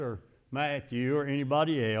Matthew or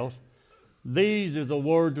anybody else. These are the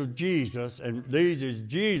words of Jesus, and these is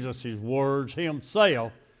Jesus' words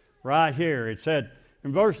himself right here. It said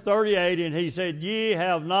in verse 38, and he said, ye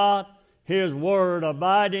have not his word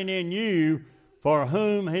abiding in you, for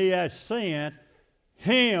whom he has sent,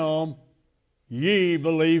 him ye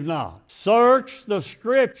believe not. Search the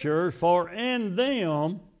Scriptures, for in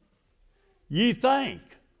them ye think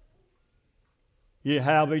ye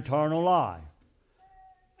have eternal life.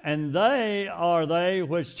 And they are they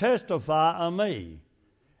which testify of me.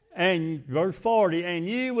 And verse 40, and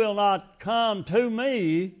ye will not come to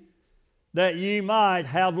me that ye might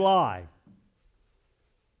have life.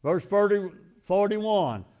 Verse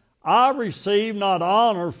 41, I receive not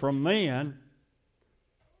honor from men.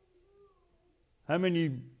 How many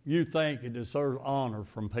of you think it deserves honor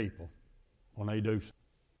from people when they do so?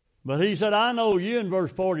 But he said, I know you in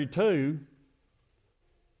verse 42.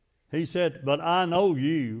 He said, but I know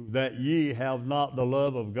you that ye have not the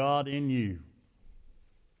love of God in you.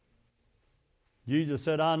 Jesus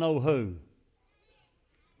said, I know who.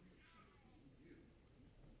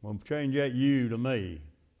 We'll change that you to me.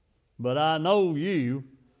 But I know you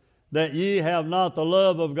that ye have not the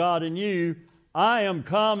love of God in you. I am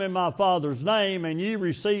come in my Father's name, and ye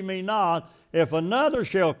receive me not. If another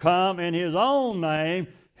shall come in his own name,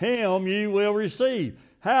 him ye will receive.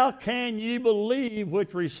 How can ye believe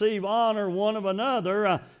which receive honor one of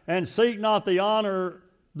another, and seek not the honor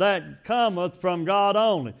that cometh from God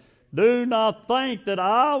only? Do not think that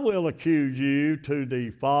I will accuse you to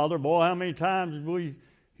the Father. Boy, how many times we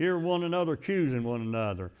hear one another accusing one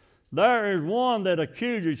another? There is one that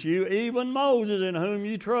accuses you, even Moses, in whom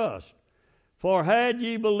ye trust. For had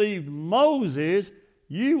ye believed Moses,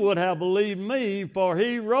 ye would have believed me, for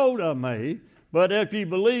he wrote of me. But if ye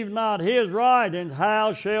believe not his writings,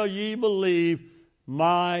 how shall ye believe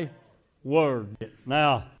my word?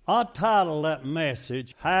 Now, I titled that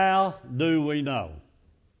message, How Do We Know?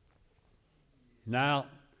 Now,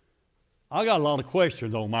 I got a lot of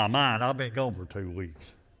questions on my mind. I've been gone for 2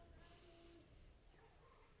 weeks.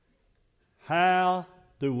 How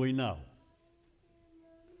do we know?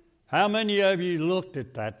 How many of you looked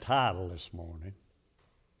at that title this morning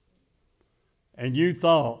and you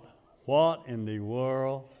thought, what in the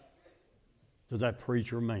world does that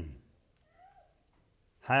preacher mean?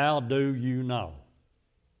 How do you know?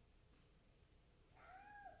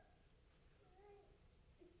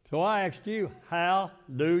 So I asked you, how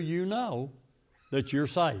do you know that you're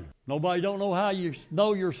saved? Nobody don't know how you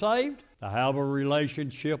know you're saved? To have a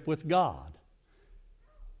relationship with God.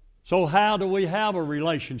 So how do we have a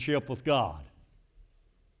relationship with God?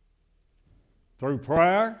 Through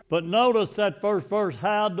prayer. But notice that first verse,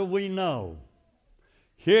 how do we know?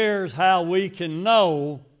 Here's how we can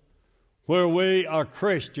know where we are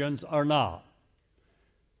Christians or not.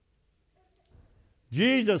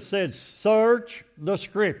 Jesus said, search the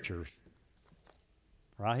Scriptures.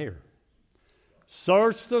 Right here.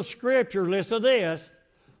 Search the Scriptures, listen to this,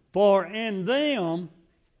 for in them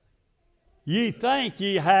ye think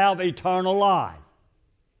ye have eternal life.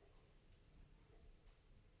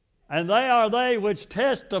 And they are they which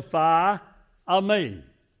testify of me.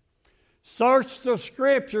 Search the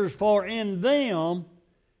Scriptures, for in them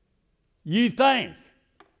ye think.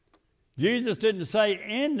 Jesus didn't say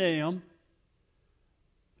in them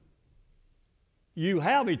you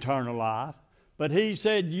have eternal life, but he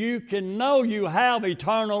said you can know you have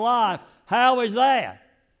eternal life. How is that?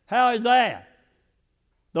 How is that?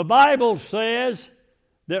 The Bible says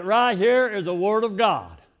that right here is the Word of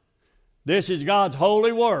God. This is God's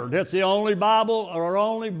holy Word. It's the only Bible or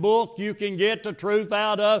only book you can get the truth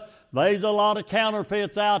out of. There's a lot of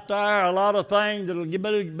counterfeits out there, a lot of things that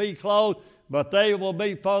will be close, but they will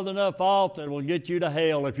be further enough off that will get you to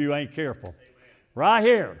hell if you ain't careful. Amen. Right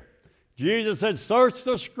here, Jesus said, search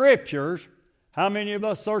the Scriptures. How many of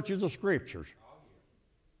us searches the Scriptures?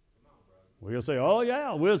 We'll say, oh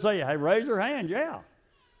yeah. We'll say, hey, raise your hand, yeah.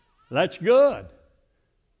 That's good.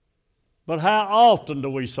 But how often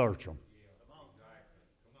do we search them?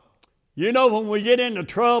 You know, when we get into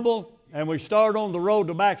trouble and we start on the road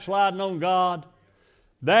to backsliding on God,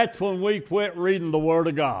 that's when we quit reading the Word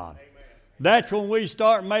of God. Amen. That's when we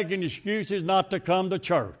start making excuses not to come to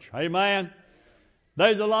church. Amen?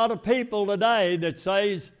 There's a lot of people today that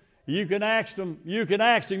says, you can ask them, you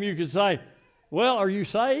can say, well, are you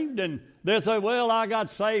saved? And they'll say, well, I got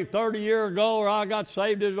saved 30 years ago, or I got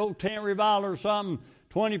saved at an old tent revival or something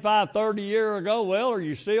 25, 30 years ago. Well, are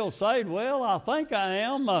you still saved? Well, I think I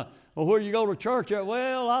am. Well, where you go to church at?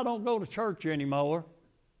 Well, I don't go to church anymore.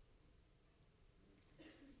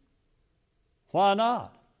 Why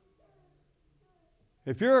not?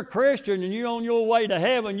 If you're a Christian and you're on your way to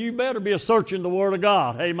heaven, you better be searching the Word of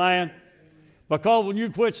God. Amen? Because when you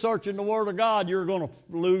quit searching the Word of God, you're going to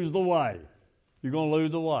lose the way. You're going to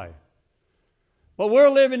lose the way. But we're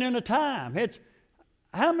living in a time.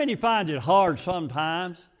 How many find it hard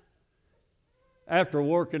sometimes after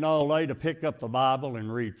working all day to pick up the Bible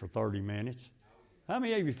and read for 30 minutes? How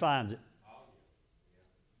many of you find it?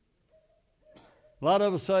 A lot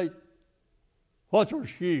of us say, what's your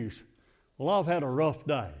excuse? Well, I've had a rough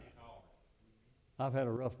day. I've had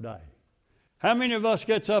a rough day. How many of us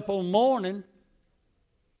gets up on morning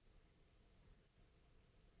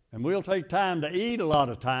and we'll take time to eat a lot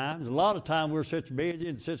of times. A lot of times we're such busy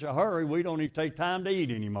and such a hurry we don't even take time to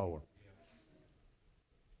eat anymore.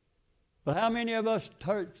 But how many of us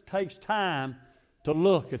takes time to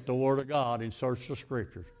look at the Word of God and search the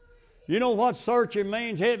Scriptures? You know what searching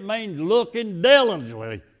means? It means looking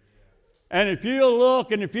diligently. And if you'll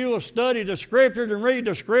look and if you'll study the Scriptures and read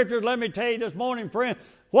the Scriptures, let me tell you this morning, friend,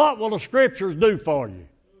 what will the Scriptures do for you?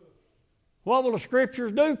 What will the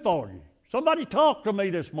Scriptures do for you? Somebody talk to me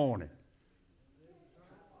this morning.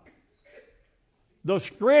 The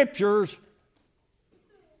Scriptures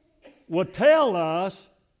will tell us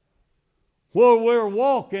whether we're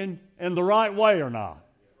walking in the right way or not.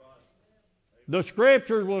 The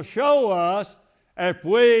Scriptures will show us if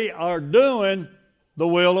we are doing the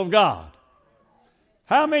will of God.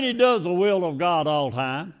 How many does the will of God all the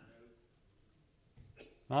time?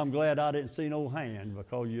 I'm glad I didn't see no hand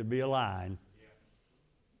because you'd be lying.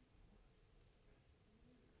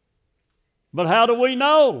 But how do we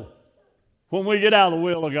know when we get out of the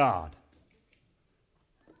will of God?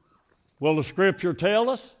 Will the Scripture tell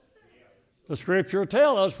us? The Scripture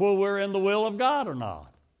tell us whether we're in the will of God or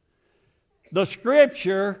not. The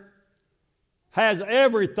Scripture has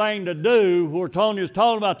everything to do, what Tony was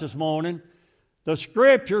talking about this morning, the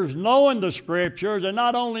Scriptures, knowing the Scriptures, and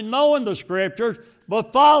not only knowing the Scriptures,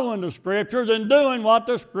 but following the Scriptures and doing what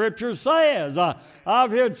the Scripture says.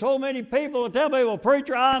 I've heard so many people tell me, well,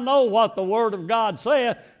 preacher, I know what the Word of God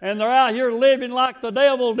says, and they're out here living like the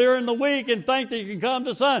devil during the week and think they can come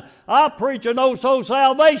to Sunday. I preach a no-so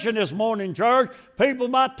salvation this morning, church. People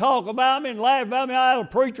might talk about me and laugh about me. I had a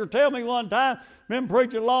preacher tell me one time, been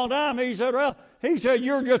preaching a long time, he said,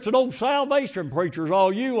 you're just an old salvation preacher is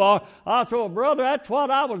all you are. I said, well, brother, that's what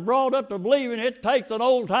I was brought up to believe in. It takes an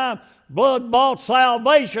old-time blood-bought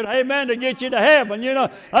salvation, amen, to get you to heaven. You know,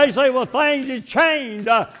 they say, well, things has changed,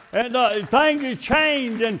 things has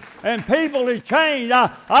changed, and people has changed.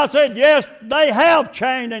 I said, yes, they have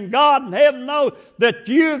changed, and God in heaven knows that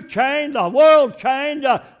you've changed, the world changed,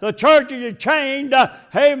 the churches have changed,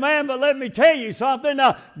 amen, but let me tell you something,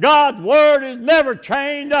 God's Word has never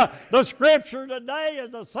changed. The Scripture today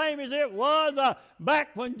is the same as it was back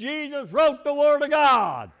when Jesus wrote the Word of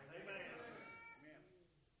God.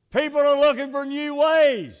 People are looking for new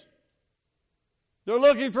ways. They're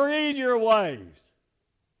looking for easier ways.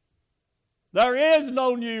 There is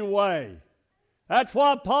no new way. That's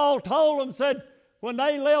what Paul told them, said when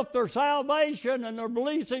they left their salvation and their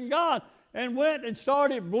beliefs in God and went and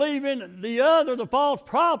started believing the false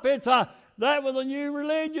prophets, that was a new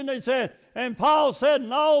religion, they said. And Paul said,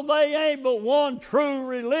 no, they ain't but one true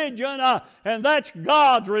religion, and that's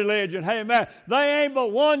God's religion. Amen. They ain't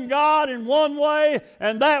but one God in one way,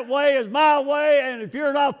 and that way is my way, and if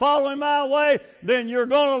you're not following my way, then you're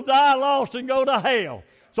going to die lost and go to hell.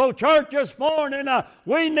 So church, this morning,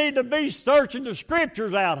 we need to be searching the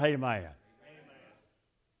Scriptures out. Amen.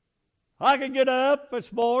 I could get up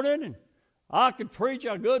this morning, and I could preach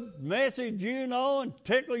a good message, you know, and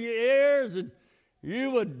tickle your ears, and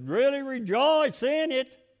you would really rejoice in it.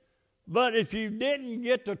 But if you didn't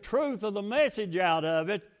get the truth of the message out of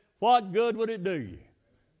it, what good would it do you?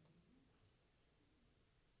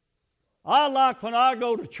 I like when I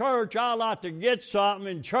go to church, I like to get something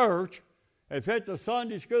in church. If it's a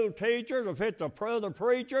Sunday school teacher, if it's a other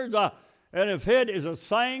preachers, and if it is a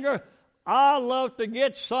singer, I love to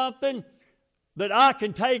get something that I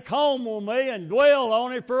can take home with me and dwell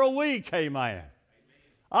on it for a week. Amen.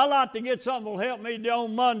 I like to get something that will help me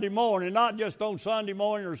on Monday morning, not just on Sunday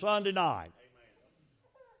morning or Sunday night. Amen.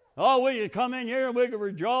 Oh, we could come in here and we could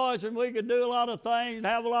rejoice and we could do a lot of things and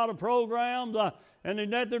have a lot of programs, and there's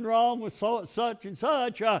nothing wrong with such and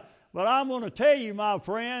such. But I'm going to tell you, my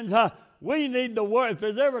friends, we need to work. If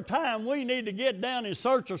there's ever time, we need to get down and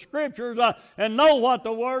search the Scriptures and know what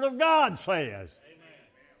the Word of God says.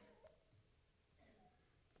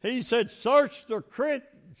 Amen. He said, search the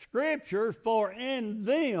Scriptures, for in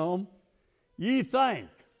them ye think.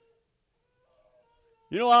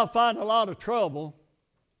 You know, I find a lot of trouble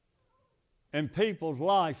in people's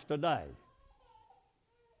lives today.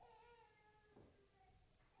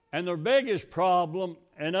 And their biggest problem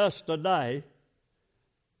in us today,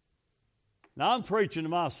 now I'm preaching to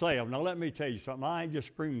myself. Now let me tell you something. I ain't just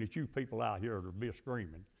screaming at you people out here that be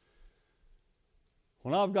screaming.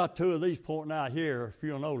 When I've got two of these pointing out here, if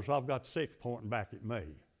you'll notice, I've got six pointing back at me.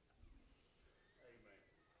 Amen.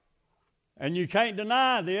 And you can't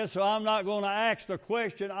deny this, so I'm not going to ask the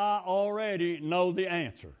question. I already know the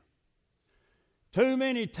answer. Too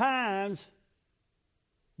many times,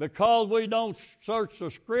 because we don't search the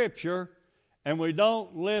Scripture and we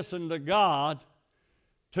don't listen to God,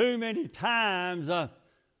 too many times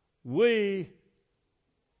we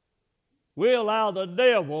allow the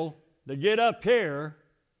devil to get up here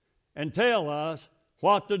and tell us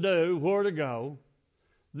what to do, where to go.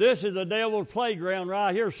 This is the devil's playground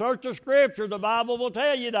right here. Search the Scripture. The Bible will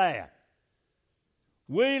tell you that.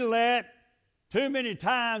 Too many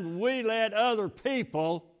times we let other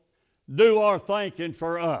people do our thinking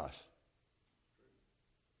for us.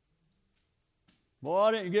 Boy,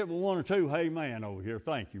 I didn't get one or two hey man over here.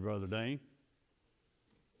 Thank you, Brother Dean.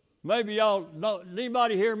 Maybe y'all know,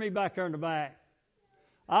 anybody hear me back there in the back?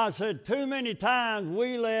 I said too many times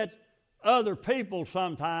we let other people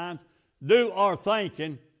sometimes do our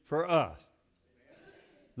thinking for us.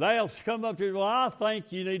 They'll come up to you, well, I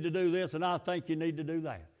think you need to do this and I think you need to do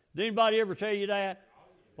that. Did anybody ever tell you that?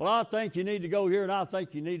 Well, I think you need to go here and I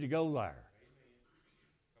think you need to go there.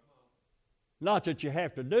 Not that you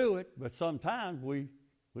have to do it, but sometimes we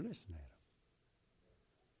listen to them.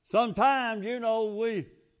 Sometimes,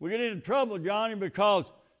 we get into trouble, Johnny,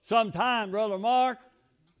 because sometimes, Brother Mark,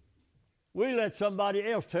 we let somebody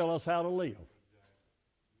else tell us how to live.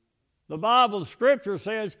 The Bible, the Scripture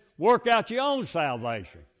says, work out your own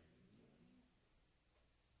salvation.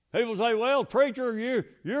 People say, well, preacher,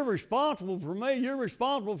 you're responsible for me. You're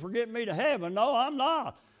responsible for getting me to heaven. No, I'm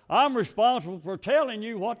not. I'm responsible for telling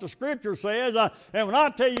you what the Scripture says. And when I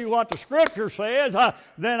tell you what the Scripture says,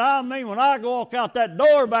 then when I go walk out that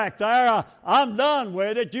door back there, I'm done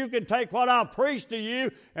with it. You can take what I preach to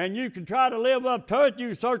you and you can try to live up to it.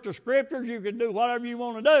 You search the Scriptures. You can do whatever you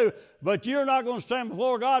want to do. But you're not going to stand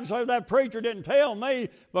before God and say, that preacher didn't tell me,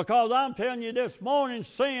 because I'm telling you this morning,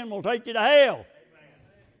 sin will take you to hell.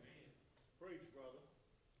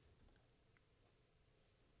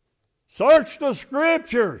 Search the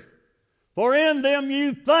Scriptures, for in them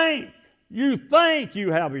you think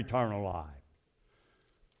you have eternal life.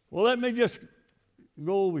 Well, let me just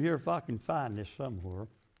go over here if I can find this somewhere.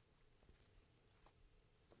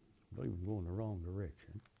 I believe I'm going the wrong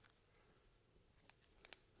direction.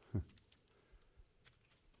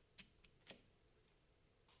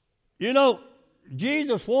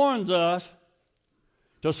 Jesus warns us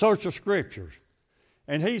to search the Scriptures.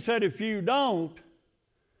 And he said, if you don't,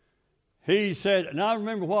 he said, and I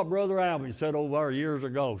remember what Brother Alvin said over there years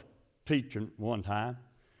ago, teaching one time.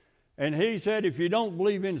 And he said, if you don't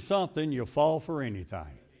believe in something, you'll fall for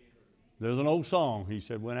anything. There's an old song, he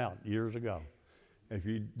said, went out years ago. If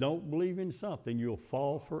you don't believe in something, you'll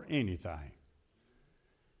fall for anything.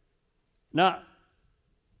 Now,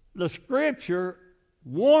 the Scripture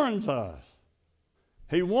warns us.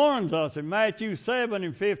 He warns us in Matthew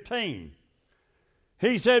 7:15.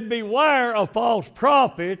 He said, beware of false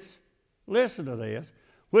prophets, listen to this,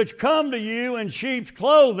 which come to you in sheep's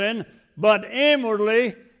clothing, but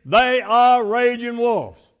inwardly they are raging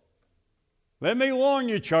wolves. Let me warn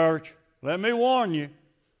you, church. Let me warn you.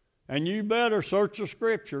 And you better search the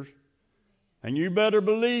Scriptures. And you better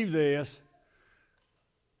believe this.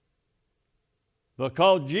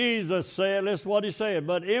 Because Jesus said, listen to what he said,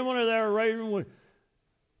 but inwardly they are raging wolves.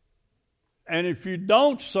 And if you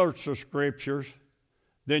don't search the Scriptures,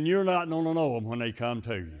 then you're not going to know them when they come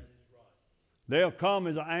to you. They'll come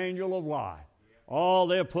as an angel of light. Oh,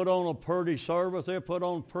 they'll put on a pretty service. They'll put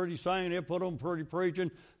on pretty singing. They'll put on pretty preaching.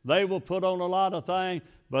 They will put on a lot of things.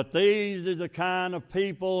 But these are the kind of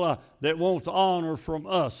people that want honor from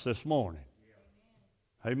us this morning.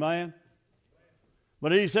 Amen?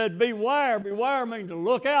 But he said, beware. Beware means to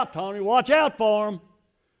look out, Tony. Watch out for them.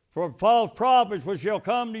 For false prophets which shall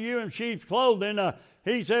come to you in sheep's clothing.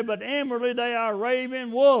 He said, but inwardly they are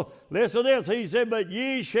raving wolves. Listen to this. He said, but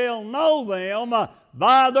ye shall know them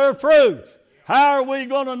by their fruits. How are we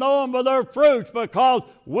going to know them by their fruits? Because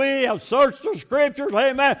we have searched the Scriptures.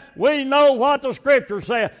 Amen. We know what the Scriptures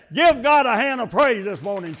say. Give God a hand of praise this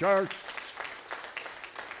morning, church.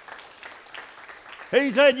 He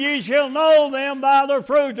said, ye shall know them by their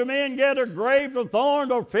fruits. Do men gather grapes or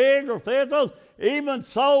thorns or figs or thistles? Even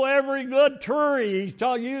so, every good tree, he's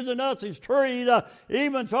using us as trees,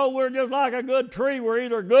 even so we're just like a good tree. We're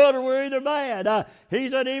either good or we're either bad. He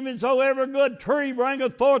said, even so every good tree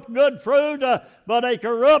bringeth forth good fruit, but a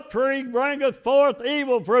corrupt tree bringeth forth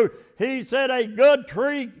evil fruit. He said a good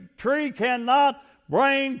tree cannot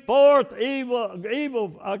bring forth evil.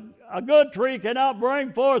 A good tree cannot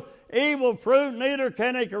bring forth evil fruit, neither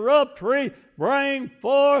can a corrupt tree bring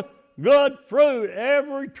forth good fruit.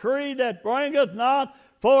 Every tree that bringeth not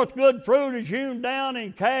forth good fruit is hewn down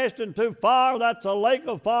and cast into fire. That's a lake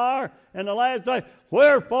of fire in the last day.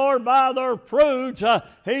 Wherefore by their fruits,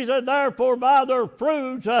 he said, therefore by their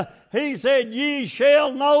fruits, he said, ye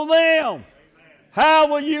shall know them. Amen. How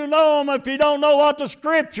will you know them if you don't know what the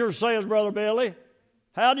Scripture says, Brother Billy?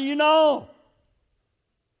 How do you know?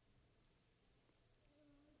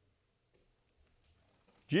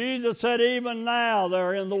 Jesus said, even now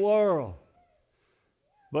they're in the world.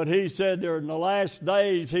 But he said they're in the last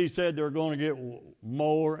days, he said they're going to get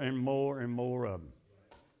more and more and more of them.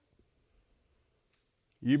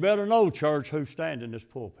 You better know, church, who's standing in this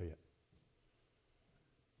pulpit.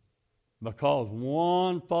 Because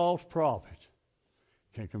one false prophet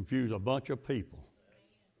can confuse a bunch of people.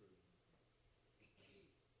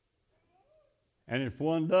 And if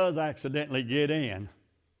one does accidentally get in,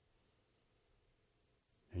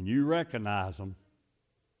 and you recognize them,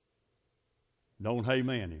 don't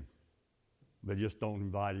amen him, but just don't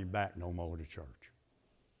invite him back no more to church.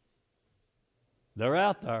 They're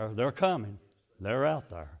out there. They're coming. They're out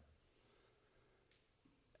there.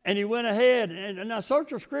 And he went ahead, and now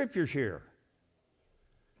search the Scriptures here.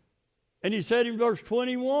 And he said in verse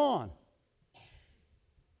 21,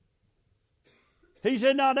 he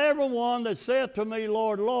said, not everyone that saith to me,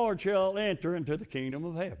 Lord, Lord, shall enter into the kingdom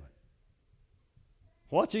of heaven.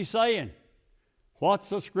 What's he saying? What's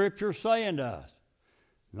the Scripture saying to us?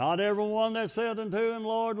 Not everyone that saith unto him,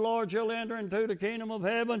 Lord, Lord, shall enter into the kingdom of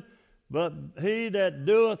heaven, but he that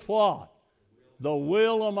doeth what? The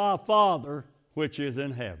will of my Father which is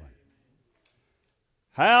in heaven.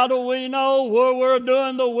 How do we know whether we're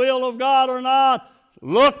doing the will of God or not?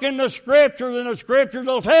 Look in the Scriptures, and the Scriptures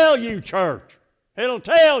will tell you, church. It'll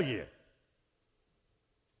tell you.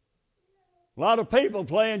 A lot of people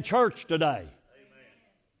playing church today.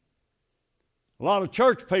 A lot of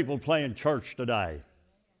church people playing church today.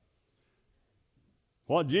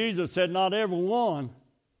 What Jesus said, not everyone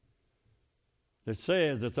that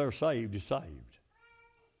says that they're saved is saved.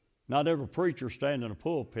 Not every preacher standing in a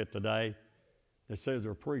pulpit today that says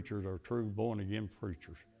they're preachers are true born-again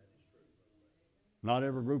preachers. Not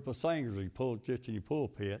every group of singers that you pull just in your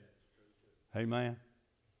pulpit. Amen.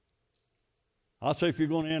 I say if you're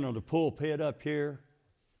going to enter the pulpit up here,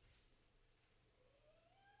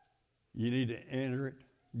 you need to enter it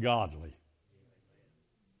godly.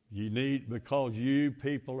 You need, because you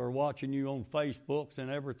people are watching you on Facebooks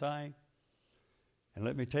and everything. And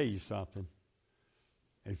let me tell you something.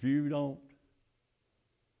 If you're going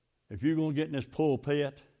to get in this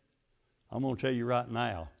pulpit, I'm going to tell you right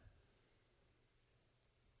now,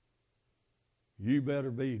 you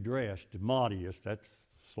better be dressed modest. That's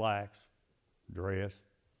slacks, dress.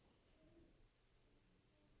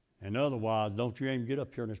 And otherwise, don't you even get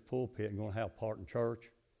up here in this pulpit and going to have part in church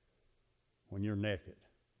when you're naked.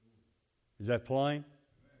 Is that plain?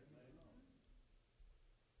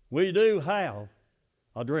 We do have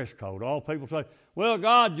a dress code. All people say, well,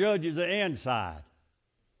 God judges the inside.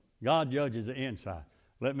 God judges the inside.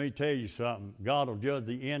 Let me tell you something. God will judge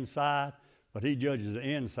the inside, but he judges the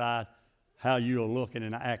inside how you are looking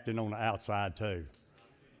and acting on the outside too.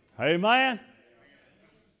 Amen?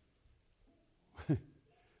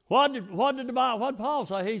 What did Paul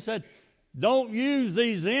say? He said, don't use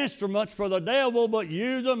these instruments for the devil, but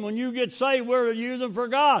use them when you get saved. We're to use them for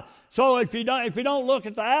God. So if you don't look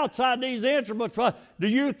at the outside of these instruments, do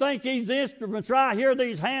you think these instruments right here,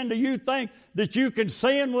 these hands, do you think that you can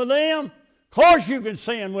sin with them? Of course you can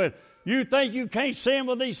sin with. You think you can't sin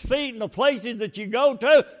with these feet and the places that you go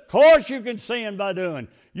to? Of course you can sin by doing.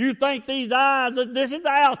 You think these eyes, this is the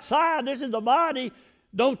outside, this is the body.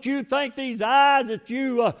 Don't you think these eyes that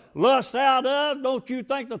you lust out of, don't you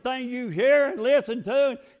think the things you hear and listen to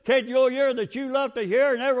and catch your ear that you love to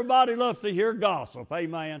hear, and everybody loves to hear gossip,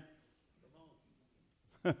 amen?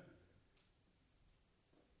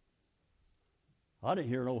 I didn't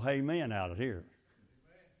hear no amen out of here.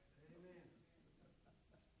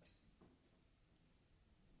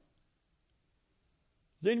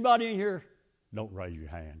 Is anybody in here? Don't raise your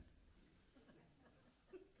hand.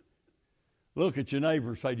 Look at your neighbor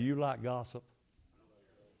and say, do you like gossip?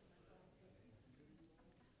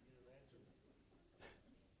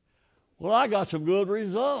 Well, I got some good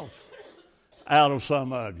results. out of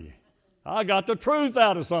some of you. I got the truth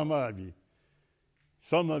out of some of you.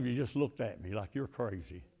 Some of you just looked at me like you're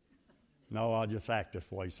crazy. No, I just act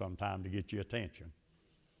this way sometime to get your attention.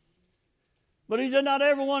 But he said, not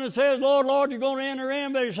everyone that says, Lord, Lord, you're going to enter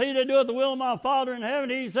in, but it's he that doeth the will of my Father in heaven.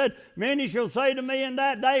 He said, many shall say to me in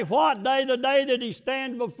that day, what day? The day that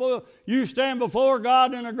you stand before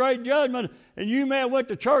God in a great judgment. And you may have went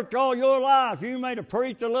to church all your life. You may have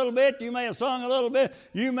preached a little bit. You may have sung a little bit.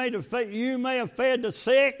 You may have fed the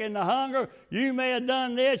sick and the hunger. You may have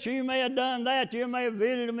done this. You may have done that. You may have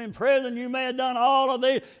visited them in prison. You may have done all of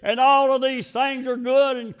these. And all of these things are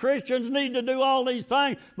good, and Christians need to do all these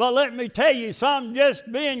things. But let me tell you something.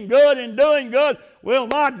 Just being good and doing good will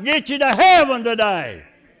not get you to heaven today.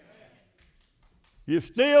 You've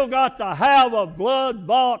still got to have a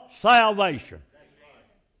blood-bought salvation.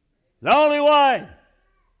 The only way.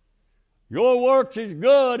 Your works is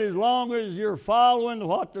good as long as you're following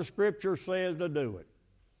what the Scripture says to do it.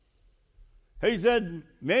 He said,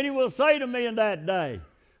 many will say to me in that day,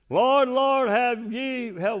 Lord, Lord, have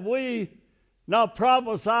we not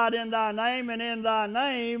prophesied in thy name, and in thy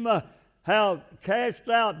name have cast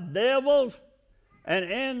out devils, and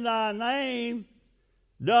in thy name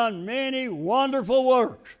done many wonderful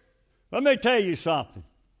works. Let me tell you something.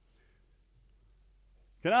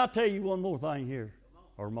 Can I tell you one more thing here,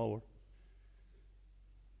 or more?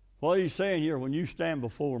 What he's saying here, when you stand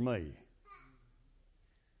before me,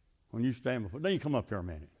 then you come up here a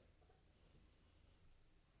minute.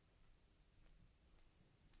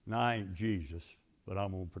 Now, I ain't Jesus, but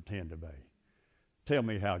I'm going to pretend to be. Tell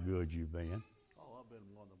me how good you've been. Oh, I've been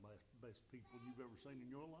one of the best people you've ever seen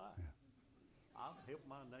in your life. Yeah. I've helped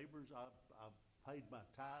my neighbors. I've paid my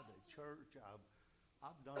tithe at church.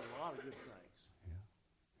 I've done a lot of good things.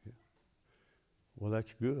 Well,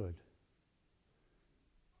 that's good.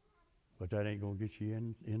 But that ain't going to get you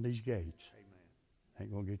in these gates. Amen.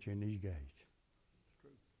 Ain't going to get you in these gates. It's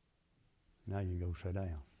true. Now you can go sit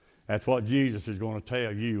down. That's what Jesus is going to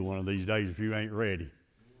tell you one of these days if you ain't ready.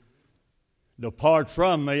 Depart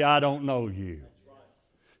from me, I don't know you. Right.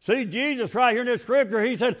 See, Jesus right here in this scripture,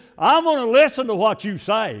 he said, I'm going to listen to what you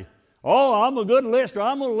say. Oh, I'm a good listener.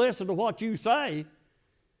 I'm going to listen to what you say.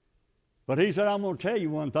 But he said, I'm going to tell you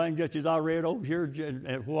one thing, just as I read over here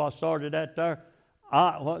before I started that there.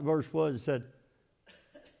 What verse was it? Said,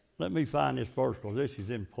 let me find this verse because this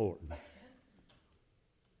is important.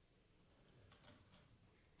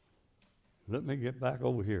 Let me get back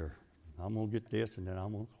over here. I'm going to get this and then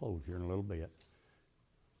I'm going to close here in a little bit.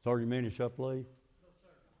 30 minutes up, Lee? No, sir.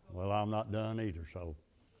 Well, I'm not done either, so.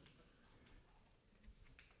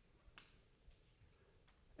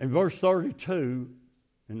 In verse 32,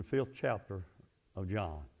 in the 5th chapter of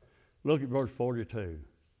John, look at verse 42.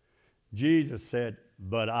 Jesus said,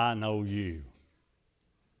 but I know you.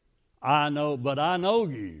 But I know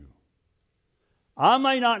you. I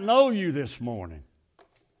may not know you this morning.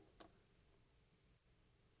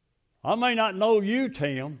 I may not know you,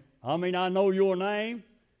 Tim. I may not know your name.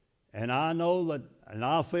 And I know that, and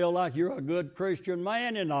I feel like you're a good Christian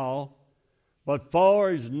man and all. But far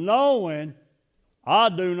as knowing, I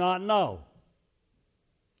do not know.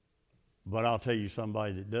 But I'll tell you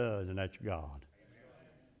somebody that does, and that's God.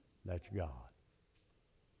 That's God.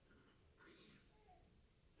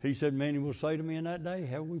 He said, many will say to me in that day,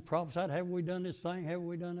 have we prophesied? Have we done this thing? Have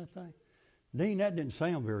we done that thing? Dean, that didn't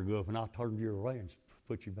sound very good when I turned you away and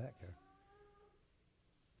put you back there.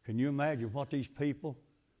 Can you imagine what these people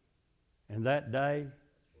in that day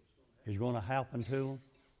is going to happen to them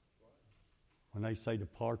when they say,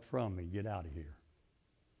 depart from me, get out of here.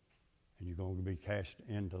 And you're going to be cast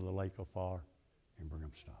into the lake of fire and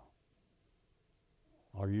brimstone.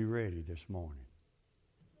 Are you ready this morning?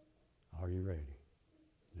 Are you ready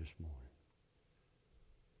this morning?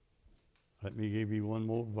 Let me give you one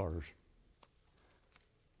more verse.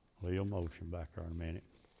 Leo motion back there in a minute.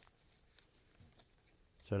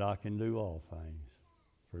 It said, I can do all things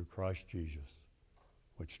through Christ Jesus,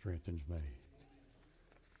 which strengthens me.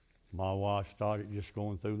 My wife started just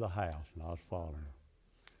going through the house, and I was following her.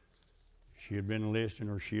 She had been listening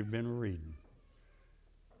or she had been reading.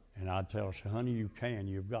 And I'd tell her, honey, you can,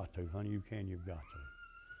 you've got to. Honey, you can, you've got to.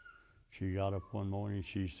 She got up one morning and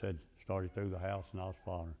she said, started through the house and I was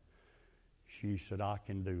following her. She said, I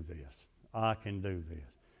can do this. I can do this.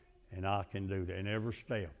 And I can do that. And every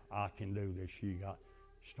step, I can do this. She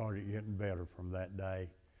started getting better from that day.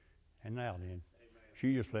 And now then, amen.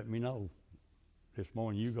 She just let me know this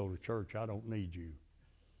morning, you go to church, I don't need you.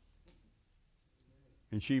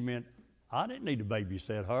 And she meant, I didn't need to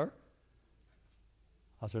babysit her.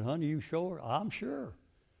 I said, honey, you sure? I'm sure.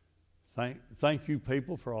 Thank you,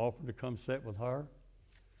 people, for offering to come sit with her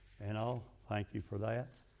and all. thank you for that.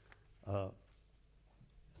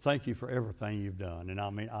 Thank you for everything you've done. And I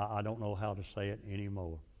mean, I don't know how to say it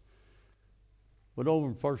anymore. But over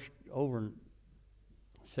in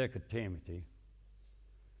 2 Timothy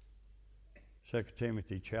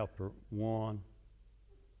chapter 1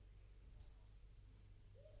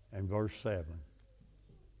 and verse 7,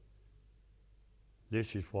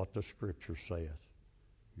 this is what the Scripture says.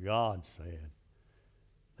 God said,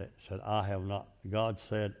 God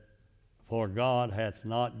said, for God hath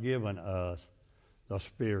not given us the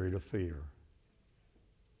spirit of fear,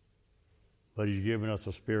 but He's given us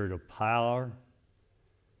a spirit of power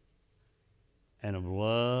and of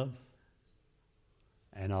love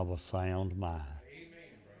and of a sound mind. Amen,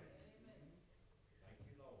 brother. Thank you,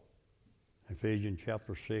 Lord. Ephesians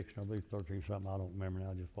chapter 6, I believe 13 something, I don't remember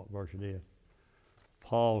now just what verse it is.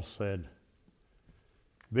 Paul said,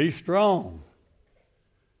 be strong.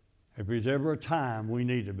 If there's ever a time we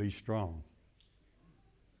need to be strong.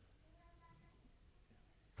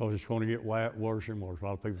 Because it's going to get worse and worse. A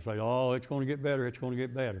lot of people say, oh, it's going to get better, it's going to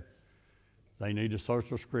get better. They need to search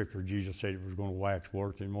the Scripture. Jesus said it was going to wax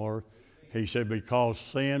worse and worse. He said, because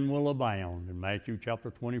sin will abound. In Matthew chapter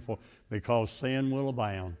 24, because sin will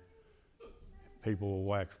abound, people will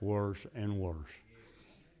wax worse and worse.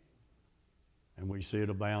 And we see it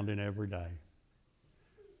abounding every day.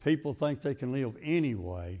 People think they can live any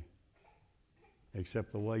way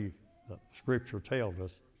except the way the Scripture tells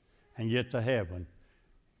us and get to heaven.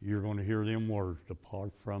 You're going to hear them words,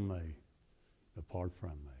 depart from me, depart from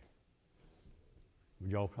me.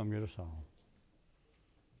 Would y'all come get a song?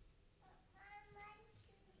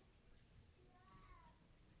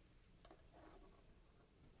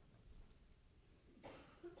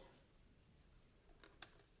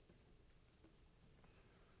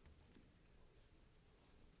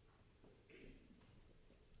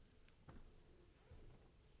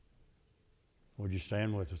 Would you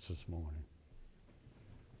stand with us this morning?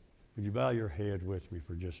 Would you bow your head with me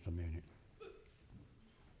for just a minute?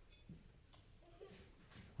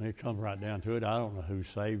 When it comes right down to it, I don't know who's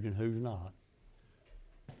saved and who's not.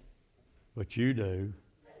 But you do,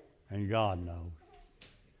 and God knows.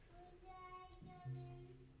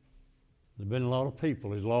 There's been a lot of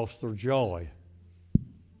people who've lost their joy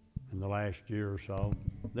in the last year or so.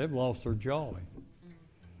 They've lost their joy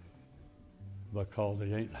because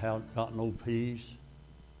they ain't got no peace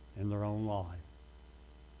in their own life.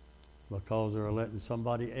 Because they're letting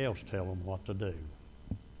somebody else tell them what to do,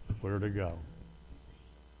 where to go.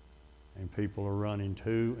 And people are running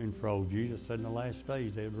to and fro. Jesus said in the last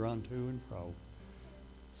days they'd run to and fro,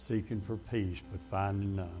 seeking for peace but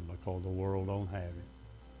finding none because the world don't have it.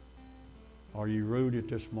 Are you rooted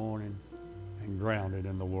this morning and grounded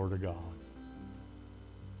in the Word of God?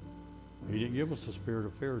 He didn't give us a spirit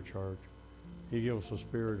of fear, church. He gave us a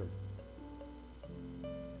spirit of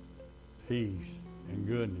peace and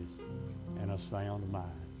goodness and a sound mind.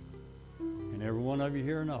 And every one of you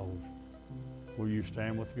here knows, will you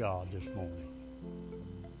stand with God this morning?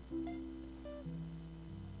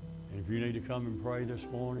 And if you need to come and pray this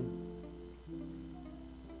morning,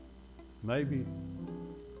 maybe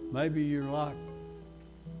you're like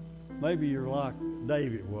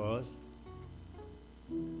David was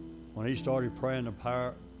when he started praying the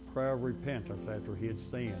prayer of repentance after he had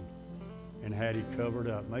sinned and had it covered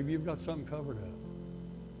up. Maybe you've got something covered up.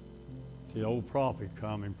 The old prophet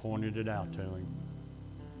come and pointed it out to him.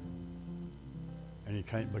 And he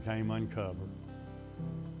became uncovered.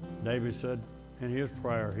 David said in his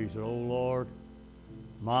prayer, he said, "Oh Lord,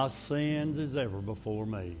 my sins is ever before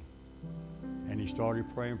me." And he started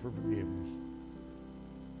praying for forgiveness.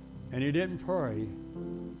 And he didn't pray,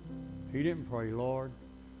 Lord,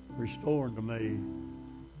 restore unto me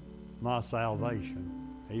my salvation.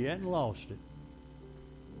 He hadn't lost it.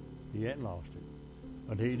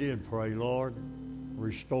 But he did pray, Lord,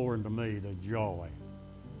 restore unto me the joy.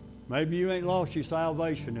 Maybe you ain't lost your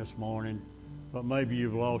salvation this morning, but maybe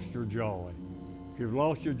you've lost your joy. If you've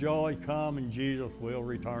lost your joy, come and Jesus will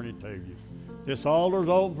return it to you. This altar's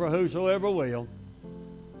open for whosoever will.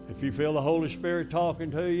 If you feel the Holy Spirit talking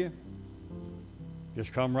to you,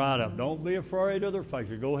 just come right up. Don't be afraid of their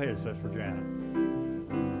faces. Go ahead, Sister Janet.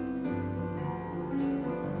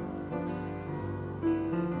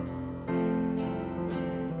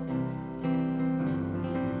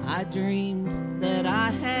 I dreamed that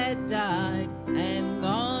I had died and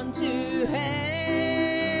gone to heaven.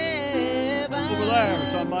 Over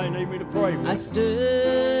there, somebody need me to pray with. I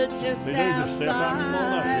stood just You need to step out and come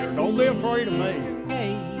on up here. Don't be afraid of me.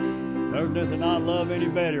 There's nothing I love any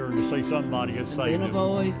better than to see somebody get saved. Then a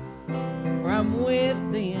voice from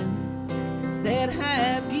within said,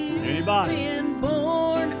 "Have you Anybody? been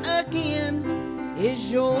born again?"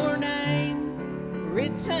 Is your name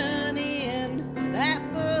written in that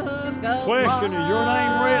book of Question, is your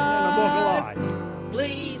name written in the book of life? life?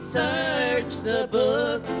 Please search the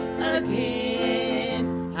book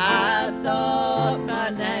again. I thought my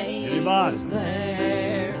name Anybody? was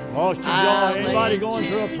there. Lost your joy. Anybody going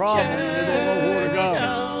through a problem and they don't know where to go?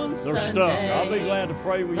 They're stuck. I'll be glad to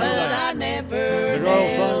pray with you But I there. never The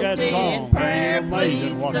girl sung that knelt in song. prayer. Ain't it amazing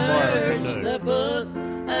Please what prayer can search do? the book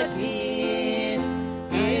again.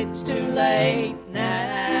 It's too late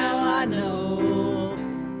now, I know.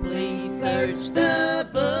 Please search the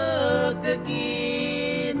book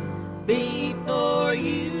again before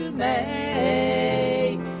you marry.